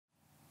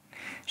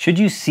Should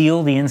you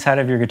seal the inside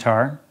of your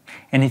guitar?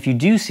 And if you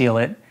do seal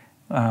it,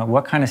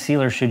 what kind of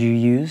sealer should you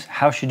use?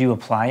 How should you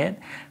apply it?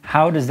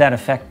 How does that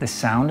affect the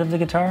sound of the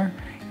guitar?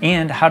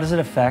 And how does it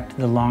affect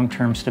the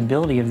long-term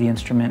stability of the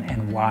instrument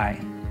and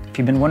why? If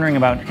you've been wondering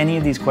about any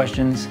of these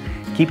questions,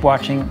 keep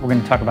watching. We're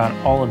going to talk about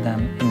all of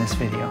them in this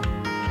video.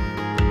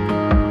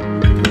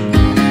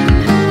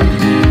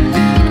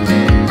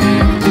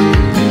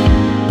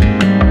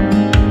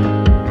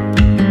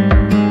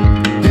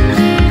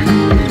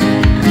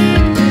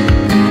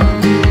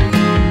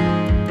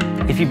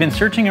 If you've been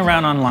searching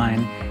around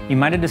online, you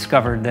might have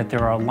discovered that there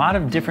are a lot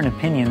of different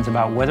opinions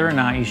about whether or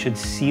not you should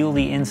seal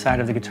the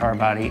inside of the guitar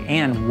body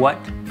and what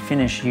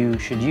finish you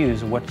should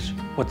use,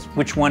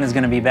 which one is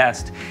going to be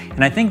best.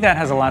 And I think that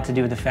has a lot to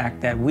do with the fact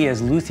that we as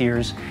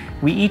luthiers,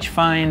 we each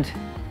find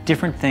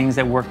different things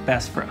that work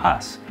best for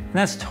us. And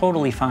that's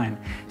totally fine.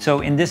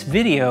 So in this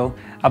video,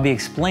 I'll be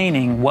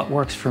explaining what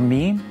works for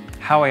me,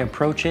 how I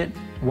approach it,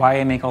 why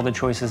I make all the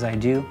choices I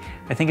do.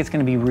 I think it's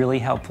going to be really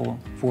helpful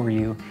for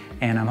you,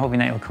 and I'm hoping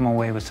that you'll come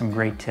away with some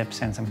great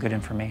tips and some good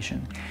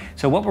information.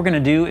 So what we're going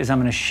to do is I'm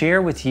going to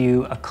share with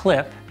you a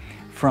clip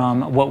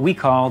from what we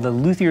call the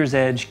Luthier's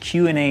Edge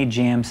Q&A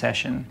jam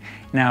session.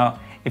 Now,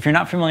 if you're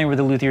not familiar with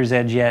the Luthier's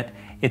Edge yet,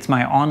 it's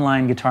my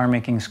online guitar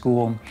making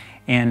school,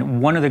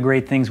 and one of the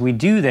great things we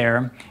do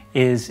there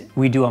is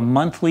we do a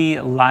monthly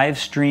live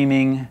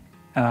streaming,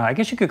 I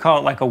guess you could call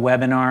it like a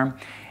webinar,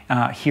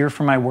 here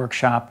for my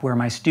workshop where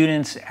my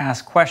students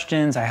ask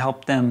questions, I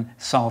help them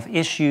solve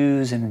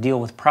issues and deal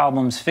with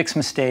problems, fix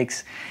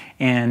mistakes,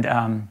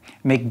 and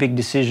make big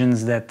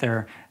decisions that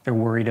they're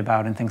worried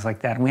about and things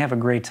like that. And we have a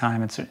great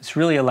time. It's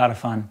really a lot of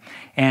fun.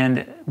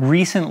 And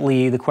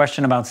recently, the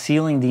question about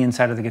sealing the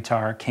inside of the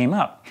guitar came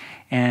up.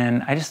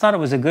 And I just thought it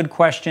was a good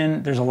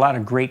question. There's a lot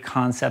of great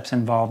concepts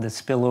involved that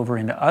spill over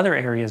into other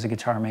areas of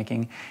guitar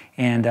making.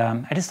 And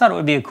I just thought it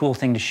would be a cool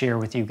thing to share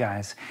with you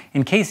guys.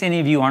 In case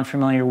any of you aren't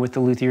familiar with the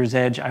Luthier's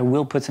Edge, I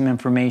will put some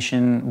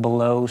information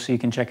below so you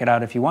can check it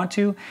out if you want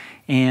to.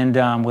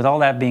 And with all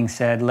that being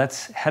said,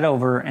 let's head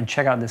over and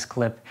check out this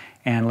clip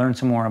and learn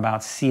some more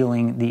about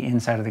sealing the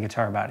inside of the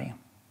guitar body.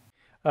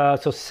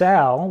 So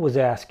Sal was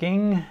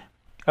asking,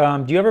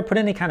 do you ever put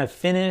any kind of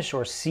finish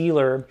or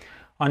sealer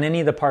on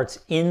any of the parts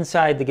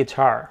inside the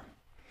guitar?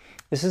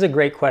 This is a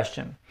great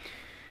question.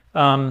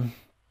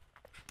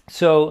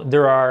 So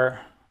there are,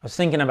 I was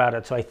thinking about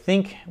it, so I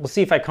think, we'll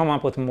see if I come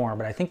up with more,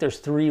 but I think there's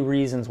 3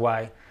 reasons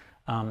why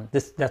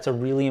that's a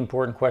really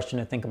important question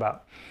to think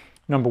about.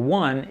 Number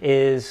 1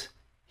 is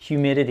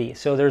humidity.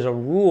 So there's a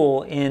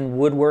rule in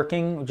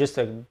woodworking, just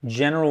a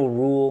general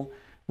rule,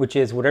 which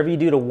is whatever you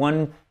do to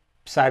one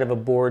side of a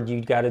board,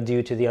 you got to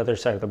do to the other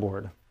side of the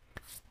board.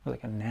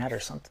 Like a gnat or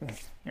something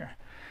here.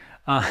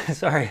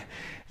 Sorry,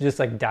 just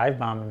like dive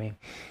bombing me.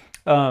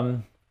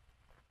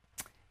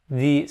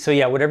 So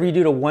yeah, whatever you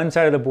do to one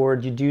side of the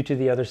board, you do to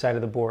the other side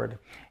of the board.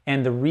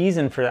 And the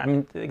reason for that, I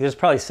mean, there's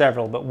probably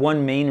several, but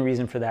one main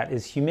reason for that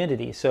is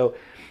humidity. So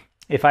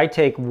if I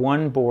take a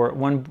board,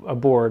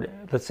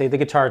 let's say the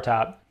guitar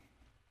top,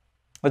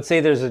 let's say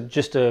there's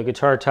just a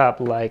guitar top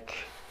like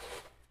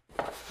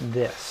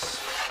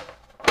this.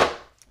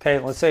 Okay,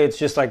 let's say it's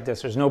just like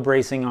this. There's no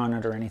bracing on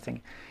it or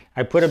anything.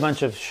 I put a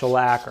bunch of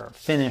shellac or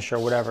finish or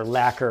whatever,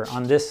 lacquer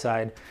on this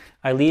side.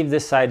 I leave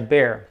this side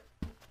bare.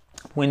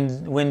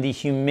 When the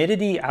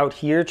humidity out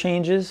here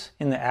changes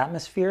in the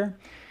atmosphere,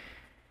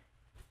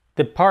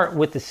 the part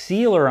with the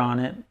sealer on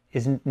it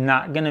is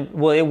not gonna,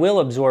 well, it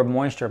will absorb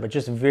moisture, but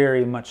just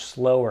very much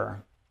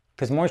slower,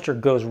 because moisture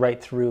goes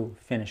right through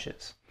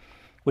finishes,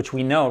 which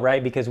we know,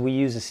 right? Because we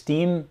use a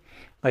steam,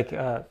 like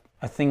a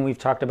thing we've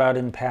talked about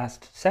in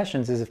past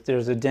sessions is if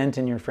there's a dent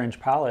in your French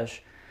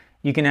polish,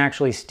 you can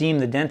actually steam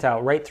the dent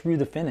out right through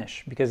the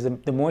finish, because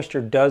the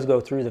moisture does go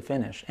through the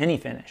finish, any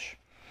finish,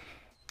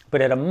 but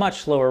at a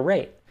much slower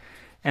rate.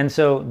 And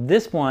so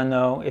this one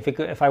though,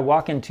 if I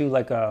walk into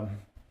like a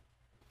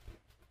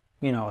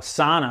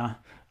sauna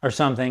or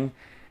something,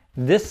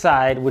 this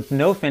side with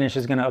no finish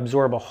is going to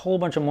absorb a whole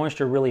bunch of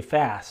moisture really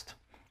fast.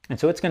 And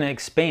so it's going to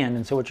expand.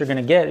 And so what you're going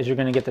to get is you're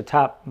going to get the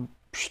top,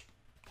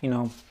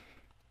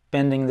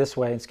 bending this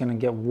way. It's going to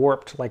get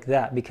warped like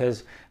that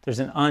because there's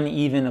an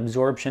uneven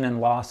absorption and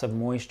loss of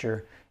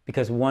moisture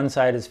because one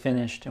side is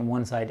finished and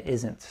one side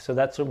isn't. So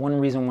that's one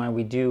reason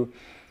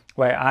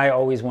why I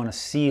always want to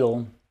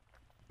seal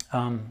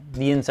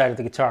the inside of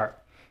the guitar.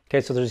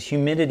 Okay, so there's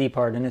humidity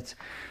part, and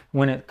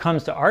when it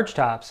comes to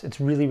archtops, it's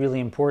really,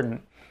 really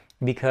important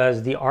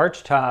because the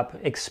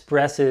archtop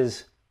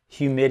expresses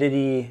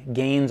humidity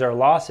gains or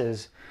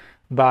losses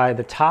by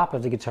the top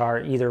of the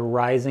guitar either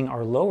rising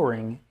or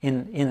lowering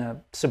in a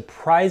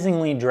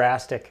surprisingly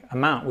drastic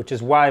amount, which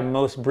is why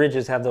most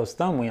bridges have those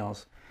thumb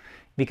wheels,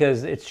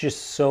 because it's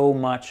just so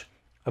much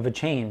of a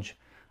change.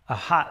 A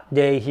hot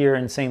day here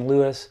in St.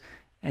 Louis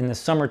in the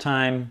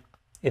summertime,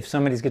 if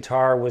somebody's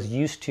guitar was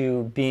used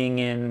to being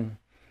in,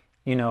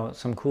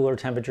 some cooler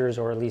temperatures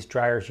or at least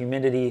drier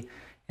humidity,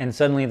 and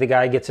suddenly the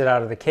guy gets it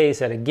out of the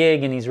case at a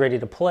gig and he's ready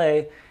to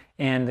play,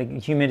 and the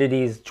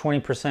humidity is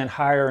 20%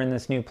 higher in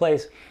this new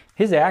place,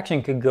 his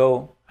action could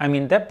go, I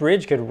mean, that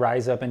bridge could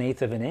rise up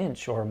 1/8 of an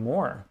inch or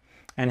more.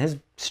 And his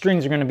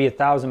strings are going to be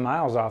 1,000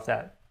 miles off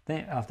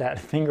that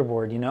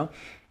fingerboard, you know?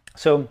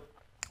 So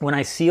when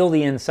I seal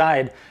the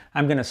inside,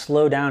 I'm going to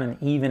slow down and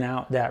even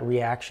out that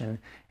reaction.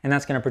 And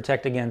that's going to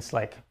protect against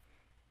like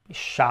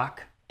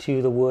shock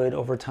to the wood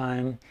over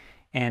time.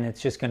 And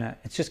it's just going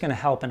to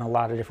help in a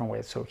lot of different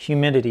ways. So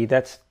humidity,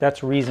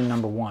 that's reason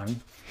number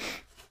one.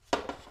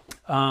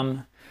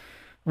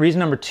 Reason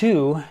number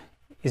two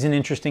is an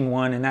interesting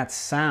one, and that's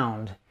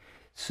sound.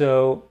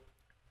 So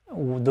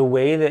the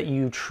way that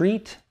you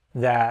treat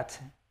that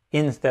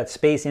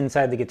space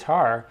inside the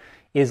guitar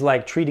is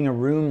like treating a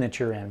room that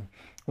you're in.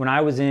 When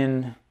I was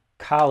in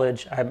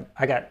college,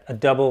 I got a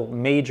double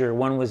major.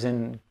 One was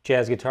in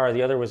jazz guitar,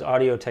 the other was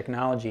audio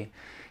technology.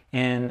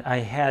 And I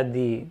had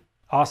the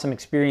awesome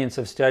experience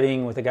of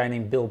studying with a guy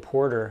named Bill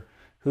Porter,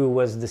 who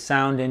was the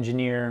sound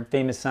engineer,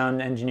 famous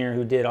sound engineer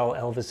who did all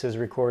Elvis's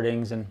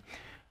recordings, and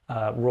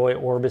Roy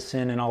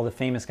Orbison and all the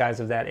famous guys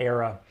of that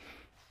era.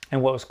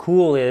 And what was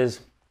cool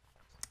is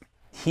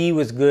he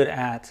was good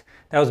at,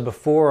 that was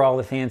before all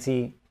the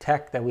fancy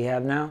tech that we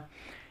have now,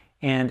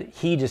 and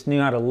he just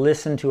knew how to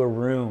listen to a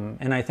room.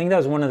 And I think that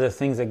was one of the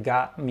things that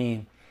got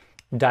me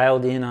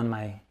dialed in on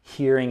my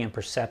hearing and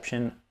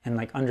perception and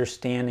like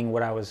understanding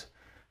what I was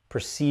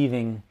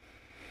perceiving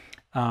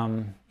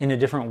in a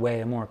different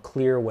way, a more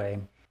clear way.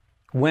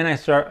 When I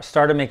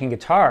started making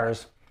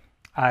guitars,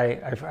 I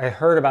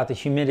heard about the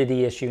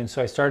humidity issue, and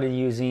so I started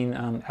using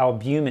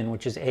albumin,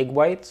 which is egg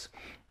whites,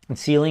 and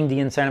sealing the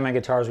inside of my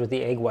guitars with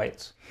the egg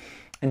whites.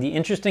 And the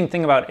interesting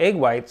thing about egg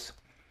whites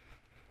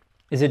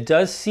is it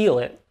does seal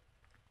it,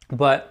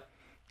 but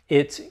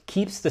it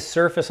keeps the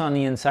surface on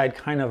the inside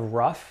kind of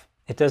rough.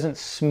 It doesn't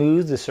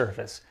smooth the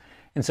surface.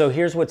 And so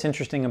here's what's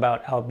interesting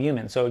about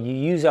albumin. So you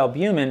use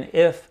albumin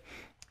if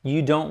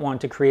you don't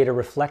want to create a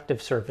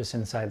reflective surface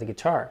inside the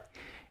guitar.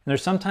 And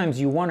there's sometimes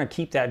you want to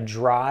keep that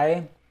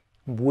dry,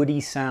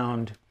 woody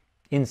sound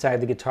inside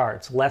the guitar.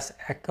 It's less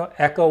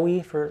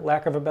echoey, for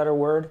lack of a better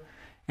word,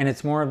 and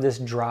it's more of this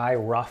dry,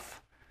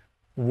 rough,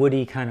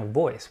 woody kind of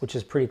voice, which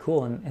is pretty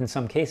cool in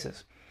some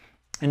cases.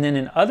 And then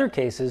in other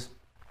cases,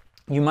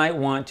 you might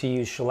want to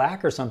use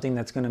shellac or something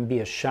that's going to be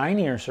a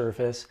shinier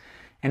surface,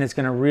 and it's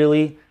going to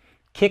really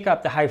kick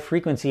up the high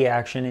frequency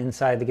action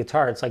inside the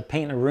guitar. It's like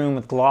painting a room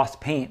with gloss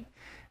paint,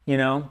 you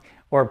know,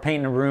 or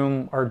painting a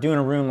room or doing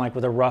a room like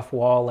with a rough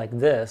wall like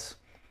this.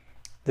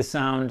 The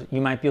sound,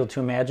 you might be able to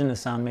imagine the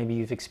sound, maybe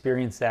you've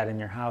experienced that in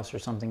your house or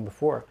something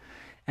before.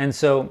 And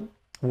so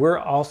we're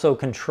also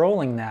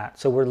controlling that.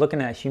 So we're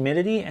looking at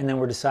humidity, and then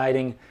we're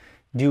deciding,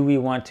 do we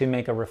want to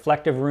make a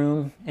reflective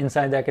room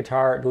inside that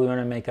guitar? Do we want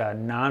to make a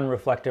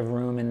non-reflective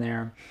room in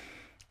there?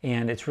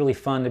 And it's really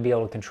fun to be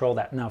able to control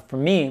that. Now for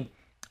me,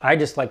 I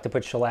just like to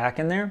put shellac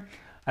in there.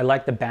 I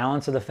like the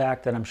balance of the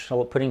fact that I'm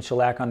putting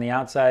shellac on the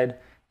outside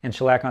and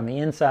shellac on the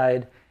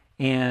inside.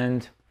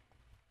 And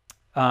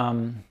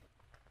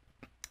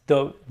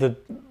the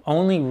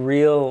only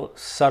real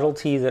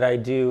subtlety that I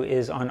do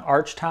is on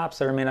archtops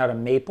that are made out of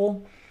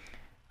maple.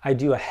 I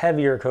do a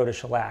heavier coat of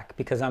shellac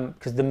because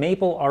the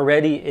maple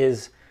already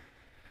is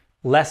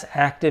less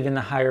active in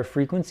the higher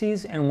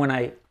frequencies, and when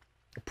I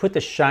put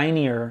the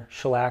shinier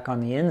shellac on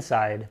the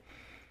inside,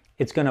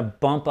 it's going to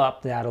bump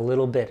up that a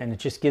little bit, and it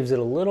just gives it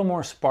a little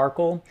more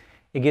sparkle.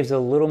 It gives it a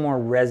little more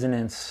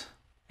resonance,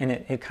 and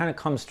it kind of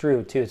comes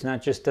through too. It's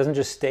not just, doesn't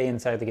just stay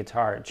inside the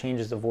guitar. It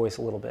changes the voice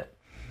a little bit.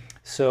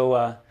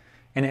 So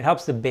and it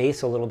helps the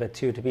bass a little bit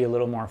too to be a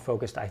little more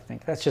focused, I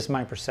think. That's just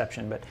my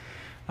perception, but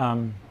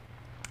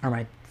or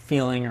my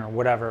feeling or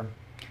whatever,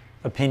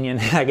 opinion,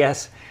 I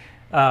guess,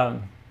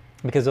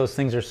 because those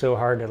things are so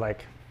hard to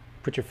like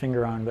put your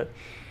finger on. But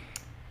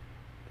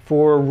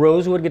for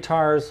rosewood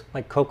guitars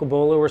like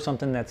Cocobolo or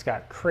something that's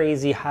got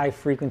crazy high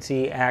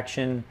frequency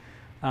action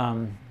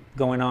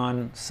going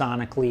on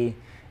sonically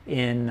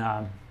in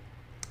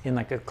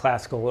like a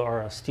classical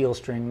or a steel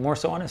string, more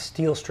so on a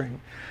steel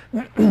string,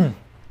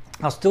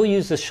 I'll still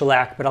use the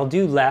shellac, but I'll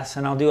do less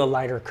and I'll do a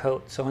lighter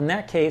coat. So in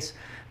that case,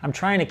 I'm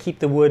trying to keep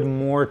the wood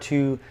more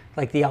to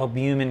like the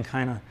albumin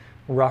kind of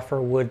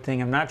rougher wood thing.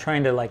 I'm not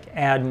trying to like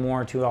add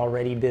more to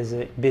already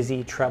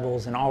busy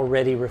trebles and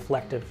already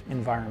reflective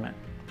environment,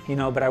 you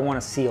know, but I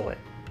want to seal it.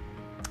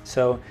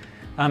 So,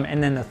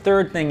 and then the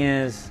third thing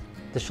is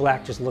the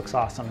shellac just looks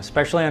awesome,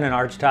 especially on an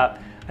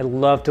archtop. I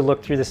love to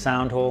look through the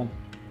sound hole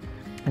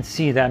and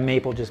see that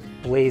maple just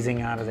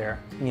blazing out of there,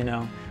 you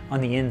know, on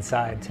the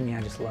inside. To me,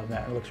 I just love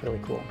that. It looks really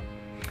cool.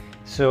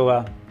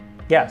 So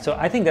yeah, so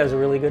I think that was a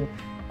really good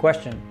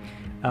question.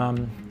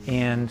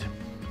 And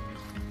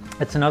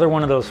it's another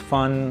one of those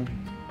fun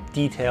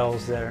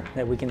details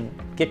that we can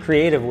get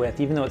creative with,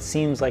 even though it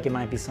seems like it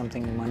might be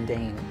something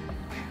mundane.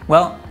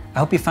 Well, I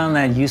hope you found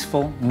that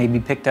useful, maybe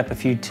picked up a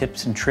few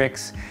tips and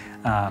tricks,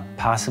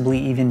 possibly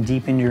even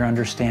deepened your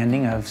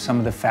understanding of some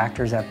of the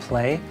factors at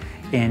play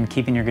in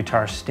keeping your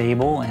guitar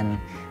stable and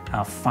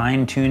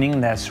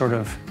fine-tuning that sort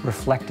of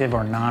reflective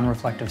or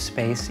non-reflective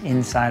space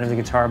inside of the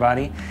guitar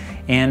body.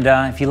 And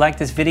if you like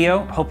this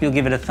video, hope you'll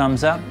give it a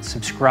thumbs up.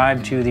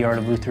 Subscribe to the Art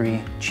of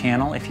Lutherie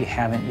channel if you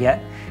haven't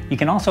yet. You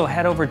can also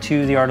head over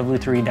to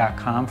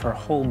theartoflutherie.com for a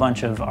whole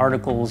bunch of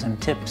articles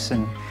and tips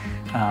and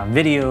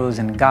videos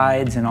and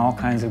guides and all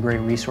kinds of great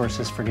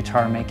resources for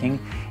guitar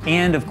making.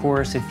 And of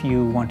course, if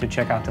you want to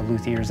check out the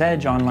Luthier's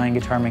Edge online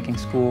guitar making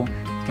school,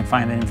 you can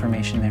find that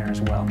information there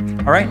as well.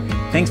 All right,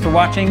 thanks for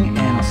watching, and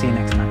I'll see you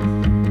next time.